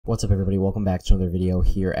What's up, everybody? Welcome back to another video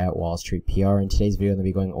here at Wall Street PR. In today's video, I'm going to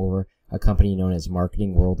be going over a company known as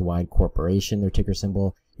Marketing Worldwide Corporation. Their ticker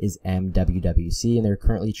symbol is MWWC, and they're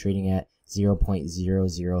currently trading at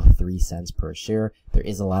 0.003 cents per share. There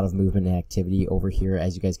is a lot of movement and activity over here,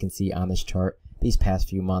 as you guys can see on this chart, these past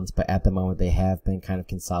few months, but at the moment they have been kind of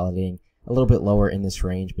consolidating a little bit lower in this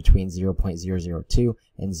range between 0.002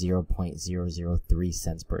 and 0.003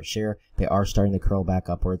 cents per share. They are starting to curl back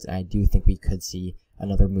upwards, and I do think we could see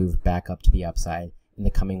another move back up to the upside in the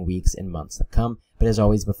coming weeks and months to come. But as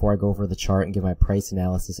always, before I go over the chart and give my price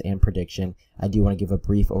analysis and prediction, I do want to give a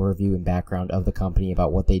brief overview and background of the company,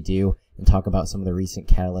 about what they do, and talk about some of the recent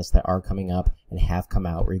catalysts that are coming up and have come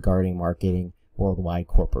out regarding Marketing Worldwide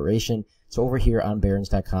Corporation. So over here on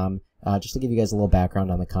Barron's.com, just to give you guys a little background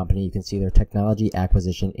on the company, you can see their technology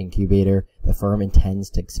acquisition incubator. The firm intends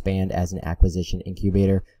to expand as an acquisition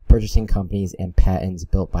incubator, purchasing companies and patents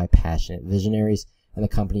built by passionate visionaries. And the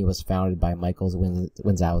company was founded by Michael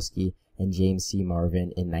Wazowski and James C.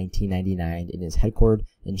 Marvin in 1999 and is headquartered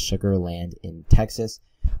in Sugar Land in Texas.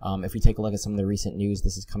 If we take a look at some of the recent news,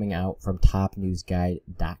 this is coming out from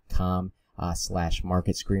topnewsguide.com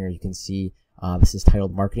 /market screener. You can see this is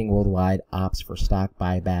titled Marketing Worldwide Ops for Stock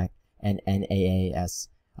Buyback and NAAS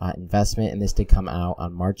Investment, and this did come out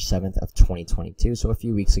on March 7th of 2022, so a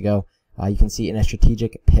few weeks ago. You can see in a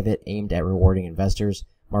strategic pivot aimed at rewarding investors,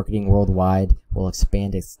 Marketing Worldwide will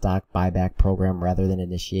expand its stock buyback program rather than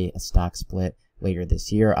initiate a stock split later this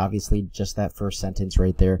year. Obviously, just that first sentence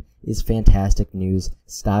right there is fantastic news.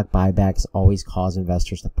 Stock buybacks always cause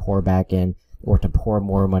investors to pour back in, or to pour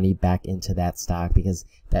more money back into that stock, because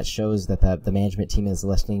that shows that the management team is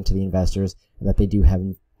listening to the investors and that they do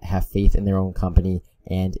have faith in their own company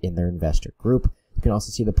and in their investor group. You can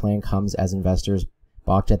also see the plan comes as investors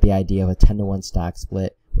balked at the idea of a 10-to-1 stock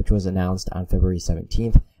split, which was announced on February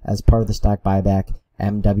 17th. As part of the stock buyback,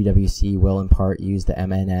 MWWC will in part use the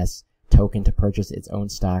MNS token to purchase its own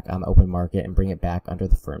stock on the open market and bring it back under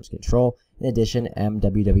the firm's control. In addition,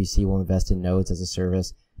 MWWC will invest in nodes as a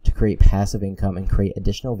service to create passive income and create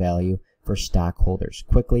additional value for stockholders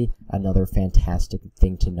quickly. Another fantastic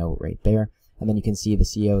thing to note right there. And then you can see the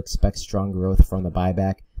CEO expects strong growth from the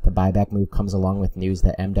buyback. The buyback move comes along with news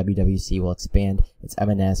that MWWC will expand its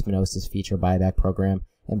MNS Minosis feature buyback program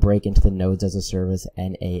and break into the nodes as a service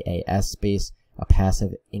NAAS space, a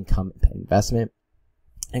passive income investment.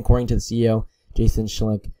 And according to the CEO, Jason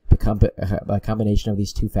Schlenk, a combination of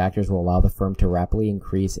these two factors will allow the firm to rapidly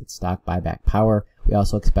increase its stock buyback power. We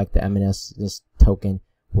also expect the MNS token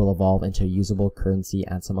will evolve into a usable currency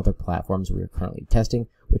on some other platforms we are currently testing,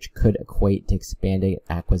 which could equate to expanding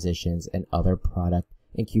acquisitions and other product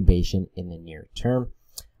incubation in the near term.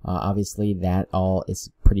 Obviously, that all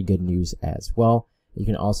is pretty good news as well. You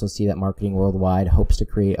can also see that Marketing Worldwide hopes to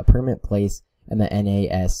create a permanent place in the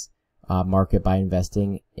NAS market by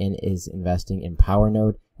investing in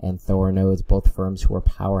PowerNode and ThorNodes, both firms who are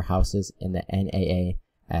powerhouses in the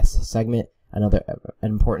NAAS segment. An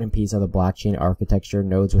important piece of the blockchain architecture,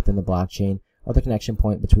 nodes within the blockchain are the connection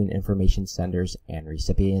point between information senders and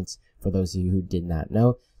recipients, for those of you who did not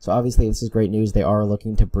know. So obviously this is great news. They are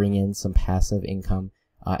looking to bring in some passive income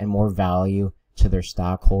and more value to their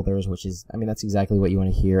stockholders, which is, that's exactly what you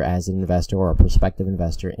want to hear as an investor or a prospective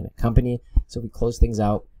investor in a company. So if we close things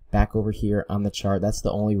out back over here on the chart, that's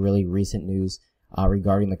the only really recent news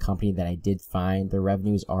regarding the company that I did find. Their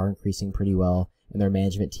revenues are increasing pretty well, and their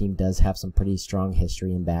management team does have some pretty strong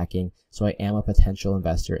history and backing. So I am a potential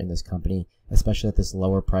investor in this company, especially at this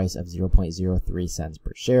lower price of 0.03 cents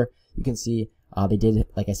per share. You can see they did,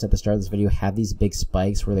 like I said at the start of this video, have these big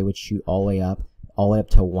spikes where they would shoot all the way up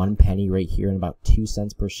to 1 penny right here and about 2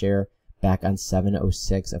 cents per share back on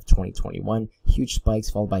 7/06 of 2021. Huge spikes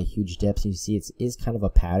followed by huge dips. You see it is kind of a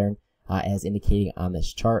pattern as indicating on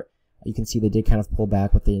this chart. You can see they did kind of pull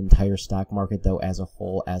back with the entire stock market, though, as a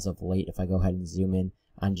whole, as of late. If I go ahead and zoom in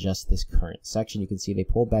on just this current section, you can see they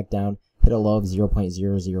pulled back down, hit a low of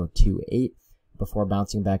 0.0028 before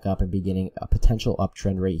bouncing back up and beginning a potential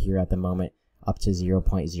uptrend right here at the moment, up to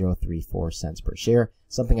 0.034 cents per share.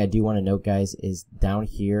 Something I do want to note, guys, is down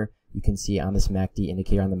here, you can see on this MACD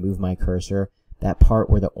indicator on the Move My Cursor, that part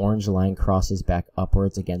where the orange line crosses back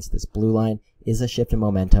upwards against this blue line is a shift in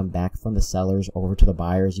momentum back from the sellers over to the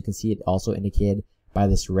buyers. You can see it also indicated by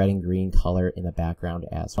this red and green color in the background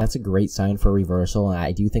as well. That's a great sign for a reversal, and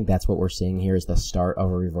I do think that's what we're seeing here is the start of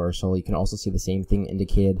a reversal. You can also see the same thing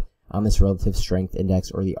indicated on this relative strength index,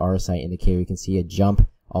 or the RSI indicator. You can see a jump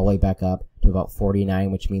all the way back up to about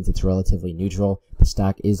 49, which means it's relatively neutral. The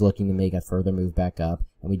stock is looking to make a further move back up,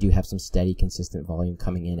 and we do have some steady, consistent volume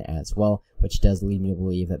coming in as well, which does lead me to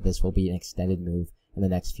believe that this will be an extended move in the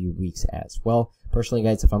next few weeks as well. Personally,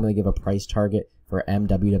 guys, if I'm going to give a price target for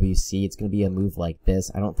MWWC, it's going to be a move like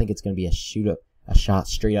this. I don't think it's going to be a shot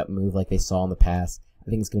straight up move like they saw in the past. I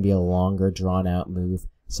think it's going to be a longer, drawn out move,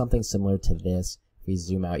 something similar to this. If we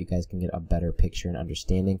zoom out, you guys can get a better picture and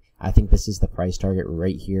understanding. I think this is the price target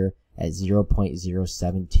right here at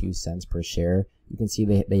 0.072 cents per share. You can see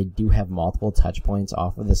they do have multiple touch points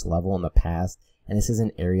off of this level in the past, and this is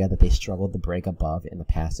an area that they struggled to break above in the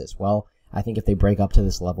past as well. I think if they break up to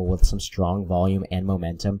this level with some strong volume and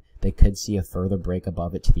momentum, they could see a further break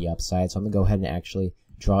above it to the upside. So I'm going to go ahead and actually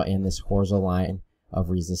draw in this horizontal line of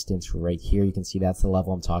resistance right here. You can see that's the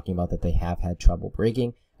level I'm talking about that they have had trouble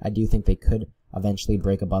breaking. I do think they could eventually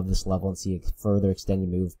break above this level and see a further extended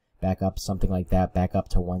move back up, something like that, back up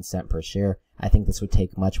to 1 cent per share. I think this would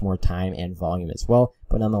take much more time and volume as well,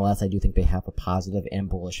 but nonetheless, I do think they have a positive and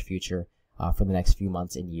bullish future for the next few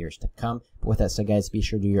months and years to come. But with that said, guys, be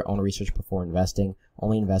sure to do your own research before investing.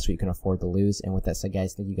 Only invest what you can afford to lose. And with that said,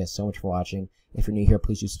 guys, thank you guys so much for watching. If you're new here,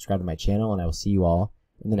 please do subscribe to my channel, and I will see you all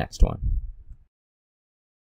in the next one.